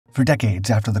For decades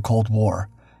after the Cold War,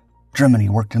 Germany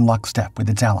worked in lockstep with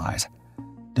its allies.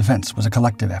 Defense was a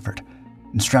collective effort,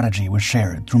 and strategy was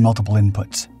shared through multiple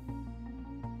inputs.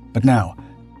 But now,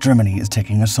 Germany is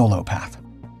taking a solo path.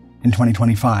 In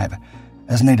 2025,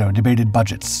 as NATO debated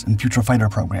budgets and future fighter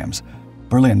programs,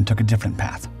 Berlin took a different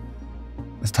path.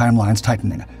 With timelines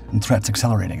tightening and threats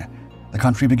accelerating, the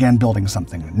country began building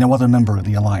something no other member of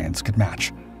the alliance could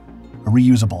match: a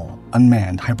reusable,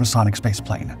 unmanned hypersonic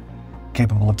spaceplane,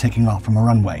 capable of taking off from a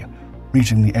runway,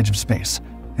 reaching the edge of space,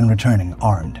 and returning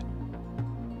armed.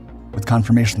 With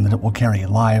confirmation that it will carry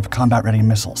live, combat-ready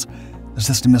missiles, the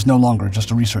system is no longer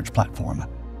just a research platform.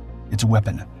 It's a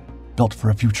weapon, built for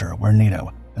a future where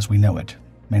NATO, as we know it,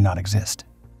 may not exist.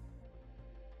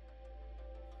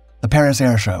 The Paris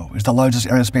Air Show is the largest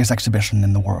aerospace exhibition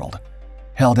in the world.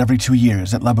 Held every 2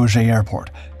 years at Le Bourget Airport,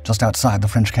 just outside the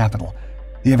French capital,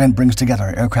 the event brings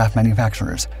together aircraft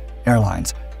manufacturers,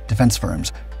 airlines, defense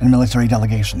firms, and military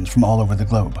delegations from all over the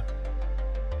globe.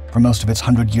 For most of its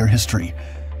 100-year history,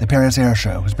 the Paris Air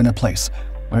Show has been a place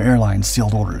where airlines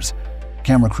sealed orders,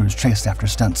 camera crews chased after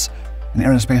stunts, and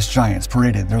aerospace giants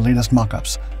paraded their latest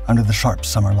mock-ups under the sharp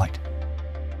summer light.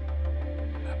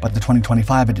 But the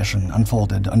 2025 edition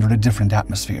unfolded under a different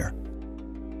atmosphere.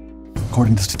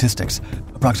 According to statistics,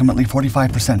 approximately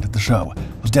 45% of the show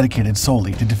was dedicated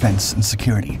solely to defense and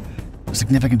security, a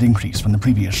significant increase from the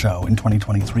previous show in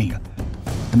 2023.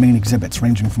 The main exhibits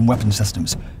ranging from weapon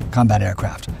systems, combat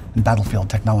aircraft, and battlefield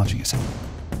technologies.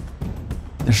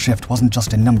 This shift wasn't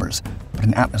just in numbers, but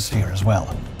in atmosphere as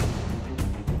well.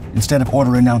 Instead of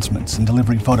order announcements and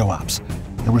delivery photo ops,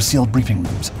 there were sealed briefing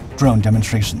rooms, drone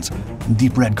demonstrations, and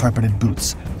deep red carpeted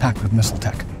booths packed with missile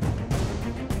tech.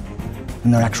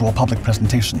 In their actual public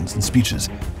presentations and speeches,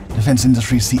 defense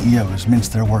industry CEOs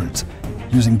minced their words,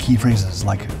 using key phrases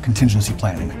like contingency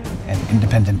planning and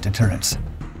independent deterrence.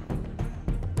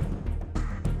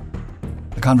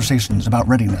 The conversations about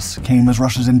readiness came as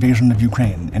Russia's invasion of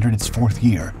Ukraine entered its 4th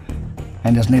year,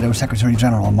 and as NATO Secretary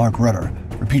General Mark Rutte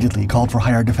repeatedly called for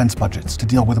higher defense budgets to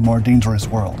deal with a more dangerous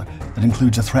world that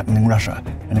includes a threatening Russia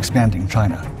and expanding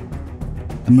China.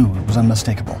 The mood was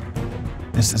unmistakable.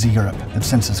 This is a Europe that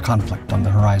senses conflict on the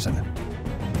horizon.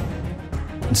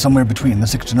 And somewhere between the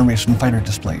 6th-generation fighter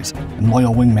displays and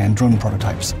loyal wingman drone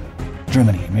prototypes,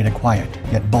 Germany made a quiet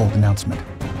yet bold announcement.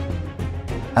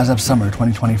 As of summer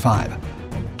 2025,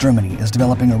 Germany is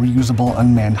developing a reusable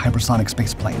unmanned hypersonic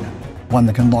spaceplane, one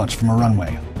that can launch from a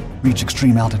runway, reach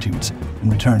extreme altitudes,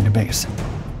 and return to base.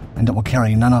 And it will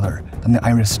carry none other than the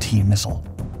Iris-T missile.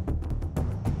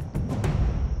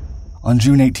 On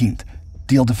June 18th,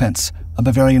 Diehl Defense, a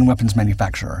Bavarian weapons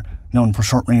manufacturer known for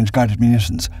short-range guided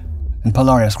munitions, and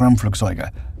Polaris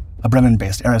Raumflugzeuge, a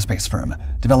Bremen-based aerospace firm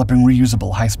developing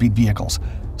reusable high-speed vehicles,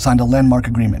 signed a landmark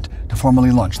agreement to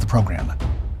formally launch the program.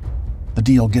 The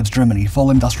deal gives Germany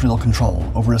full industrial control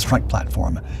over a strike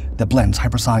platform that blends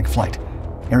hypersonic flight,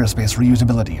 aerospace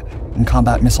reusability, and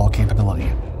combat missile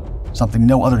capability, something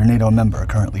no other NATO member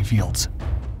currently fields.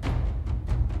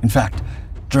 In fact,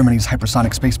 Germany's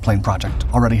hypersonic spaceplane project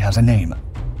already has a name: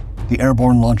 the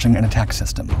Airborne Launching and Attack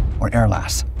System, or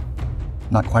AirLAS.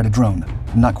 Not quite a drone,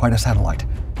 and not quite a satellite,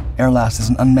 AirLAS is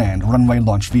an unmanned runway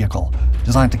launch vehicle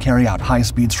designed to carry out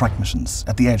high-speed strike missions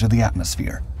at the edge of the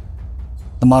atmosphere.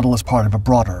 The model is part of a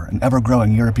broader and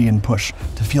ever-growing European push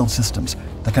to field systems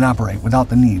that can operate without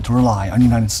the need to rely on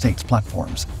United States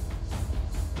platforms.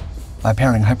 By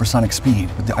pairing hypersonic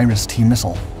speed with the Iris-T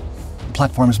missile, the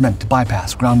platform is meant to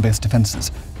bypass ground-based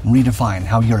defenses and redefine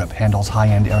how Europe handles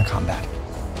high-end air combat.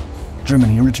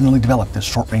 Germany originally developed this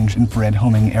short-range infrared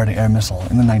homing air-to-air missile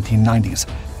in the 1990s,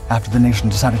 after the nation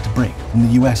decided to break from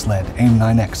the US-led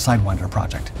AIM-9X Sidewinder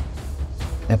project.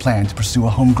 They planned to pursue a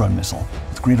homegrown missile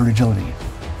with greater agility,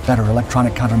 better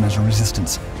electronic countermeasure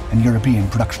resistance, and European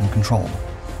production control.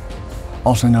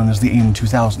 Also known as the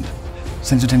AIM-2000,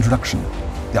 since its introduction,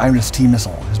 the Iris-T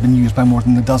missile has been used by more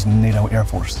than a dozen NATO air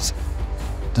forces.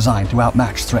 Designed to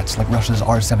outmatch threats like Russia's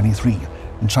R-73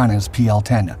 and China's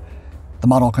PL-10, the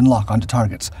model can lock onto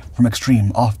targets from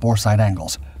extreme off-boreside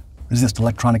angles, resist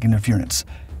electronic interference,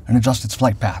 and adjust its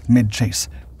flight path mid-chase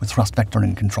with thrust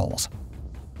vectoring controls.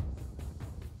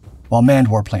 While manned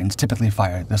warplanes typically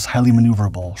fire this highly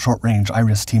maneuverable, short-range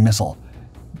Iris-T missile,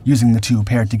 using the two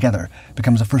paired together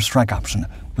becomes a first strike option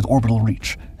with orbital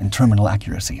reach and terminal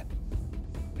accuracy.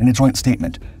 In a joint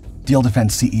statement, Diehl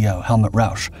Defense CEO Helmut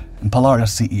Rausch and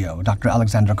Polaris CEO Dr.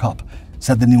 Alexander Kopp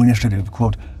said the new initiative,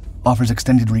 quote, offers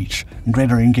extended reach and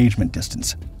greater engagement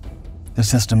distance. The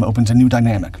system opens a new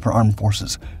dynamic for armed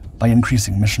forces by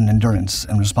increasing mission endurance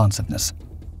and responsiveness.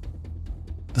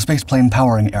 The spaceplane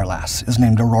powering AirLAS is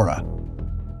named Aurora.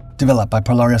 Developed by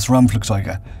Polaris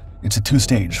Raumflugzeuge, It's a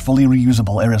two-stage, fully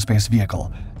reusable aerospace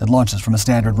vehicle that launches from a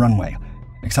standard runway,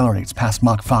 accelerates past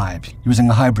Mach 5 using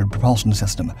a hybrid propulsion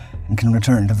system, and can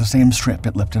return to the same strip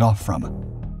it lifted off from.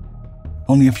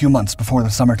 Only a few months before the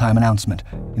summertime announcement,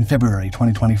 in February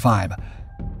 2025,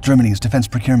 Germany's Defense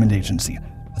Procurement Agency,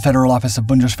 the Federal Office of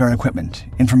Bundeswehr Equipment,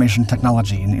 Information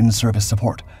Technology and In-Service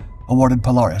Support, awarded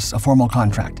Polaris a formal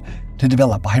contract to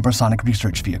develop a hypersonic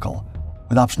research vehicle,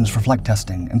 with options for flight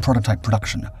testing and prototype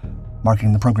production,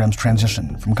 marking the program's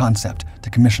transition from concept to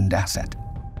commissioned asset.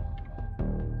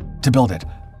 To build it,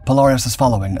 Polaris is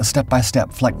following a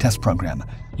step-by-step flight test program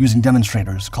using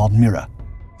demonstrators called Mira.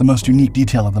 The most unique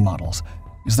detail of the models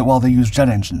is that while they use jet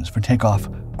engines for takeoff,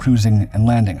 cruising, and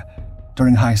landing,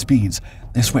 during high speeds,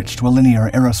 they switch to a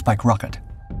linear aerospike rocket.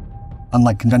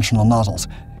 Unlike conventional nozzles,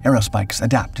 aerospikes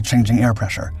adapt to changing air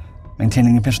pressure,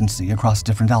 maintaining efficiency across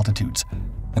different altitudes,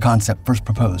 a concept first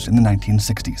proposed in the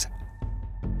 1960s.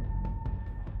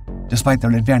 Despite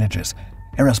their advantages,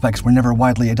 aerospikes were never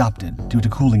widely adopted due to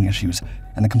cooling issues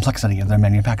and the complexity of their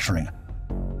manufacturing.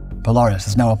 Polaris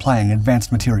is now applying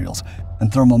advanced materials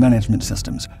and thermal management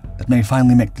systems that may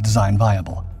finally make the design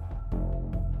viable.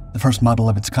 The first model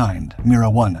of its kind, Mira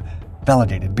 1,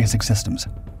 validated basic systems: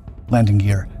 landing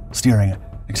gear, steering,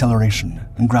 acceleration,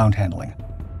 and ground handling.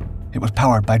 It was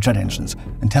powered by jet engines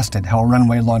and tested how a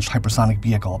runway-launched hypersonic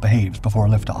vehicle behaves before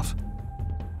liftoff.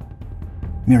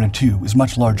 Mira 2 is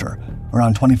much larger,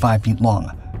 around 25 feet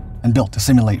long, and built to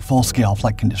simulate full-scale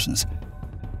flight conditions.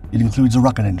 It includes a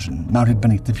rocket engine mounted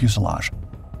beneath the fuselage.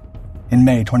 In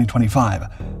May 2025,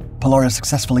 Polaris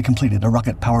successfully completed a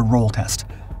rocket-powered roll test,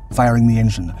 firing the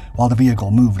engine while the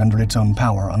vehicle moved under its own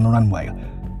power on the runway,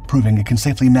 proving it can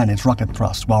safely manage rocket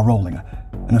thrust while rolling,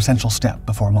 an essential step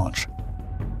before launch.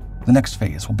 The next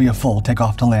phase will be a full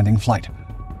takeoff-to-landing flight,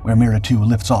 where Mira 2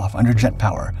 lifts off under jet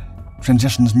power,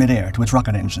 transitions mid-air to its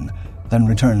rocket engine, then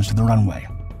returns to the runway.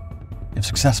 If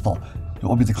successful, it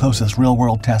will be the closest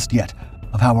real-world test yet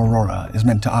of how Aurora is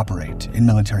meant to operate in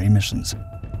military missions.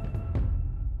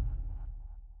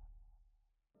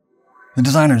 The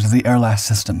designers of the Airlast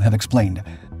system have explained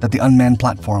that the unmanned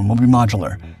platform will be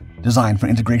modular, designed for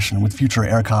integration with future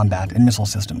air combat and missile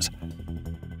systems.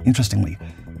 Interestingly,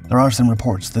 there are some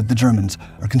reports that the Germans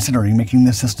are considering making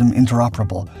this system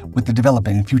interoperable with the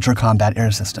developing Future Combat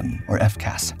Air System, or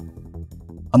FCAS,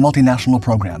 a multinational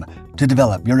program to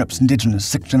develop Europe's indigenous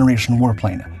sixth-generation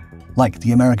warplane. Like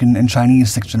the American and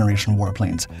Chinese sixth-generation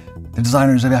warplanes, the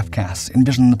designers of FCAS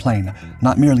envision the plane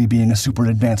not merely being a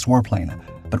super-advanced warplane,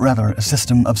 but rather a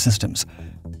system of systems,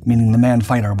 meaning the manned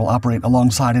fighter will operate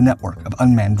alongside a network of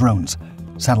unmanned drones,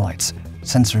 satellites,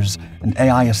 sensors, and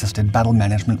AI-assisted battle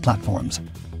management platforms.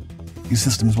 These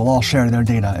systems will all share their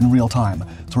data in real time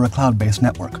through a cloud-based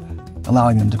network,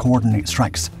 allowing them to coordinate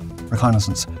strikes,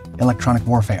 reconnaissance, electronic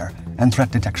warfare, and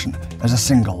threat detection as a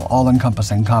single,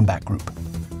 all-encompassing combat group.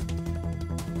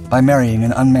 By marrying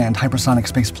an unmanned hypersonic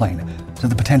spaceplane to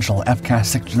the potential FCAS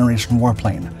sixth-generation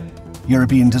warplane,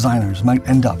 European designers might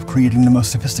end up creating the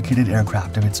most sophisticated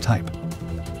aircraft of its type.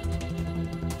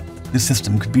 This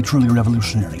system could be truly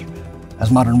revolutionary,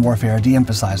 as modern warfare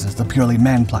de-emphasizes the purely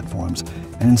manned platforms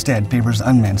and instead favors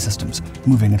unmanned systems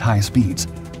moving at high speeds,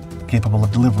 capable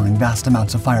of delivering vast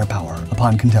amounts of firepower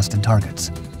upon contested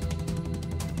targets.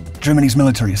 Germany's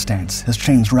military stance has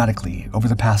changed radically over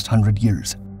the past 100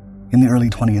 years. In the early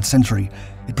 20th century,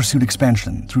 it pursued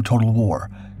expansion through total war,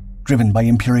 driven by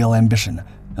imperial ambition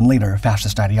and later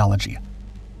fascist ideology.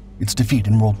 Its defeat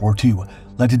in World War II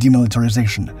led to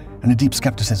demilitarization and a deep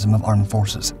skepticism of armed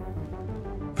forces.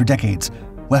 For decades,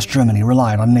 West Germany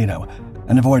relied on NATO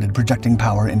and avoided projecting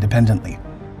power independently,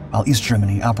 while East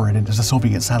Germany operated as a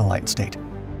Soviet satellite state,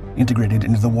 integrated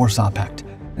into the Warsaw Pact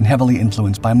and heavily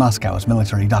influenced by Moscow's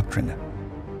military doctrine.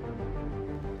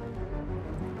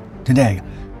 Today,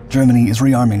 Germany is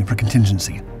rearming for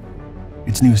contingency.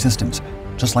 Its new systems,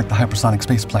 just like the hypersonic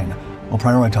spaceplane, will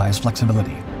prioritize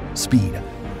flexibility, speed,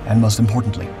 and most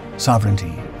importantly,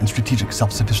 sovereignty and strategic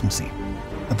self-sufficiency.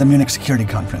 At the Munich Security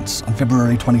Conference on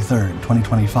February 23,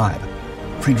 2025,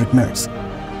 Friedrich Merz,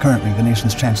 currently the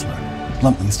nation's chancellor,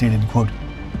 bluntly stated, quote,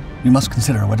 "We must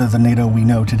consider whether the NATO we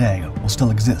know today will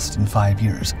still exist in 5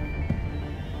 years."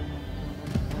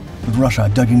 With Russia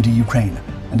dug into Ukraine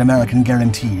and American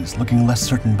guarantees looking less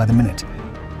certain by the minute,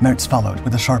 Merz followed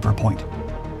with a sharper point.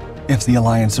 If the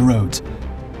alliance erodes,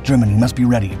 Germany must be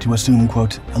ready to assume,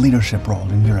 quote, "a leadership role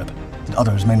in Europe that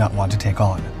others may not want to take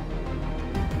on."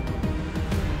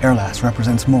 Airlast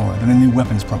represents more than a new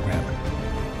weapons program.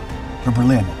 For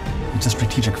Berlin, it's a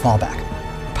strategic fallback,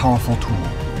 a powerful tool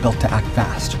built to act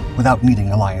fast without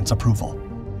needing alliance approval.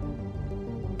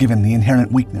 Given the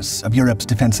inherent weakness of Europe's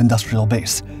defense industrial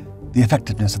base, The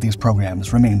effectiveness of these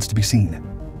programs remains to be seen.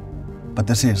 But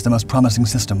this is the most promising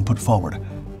system put forward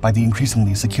by the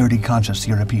increasingly security-conscious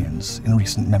Europeans in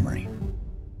recent memory.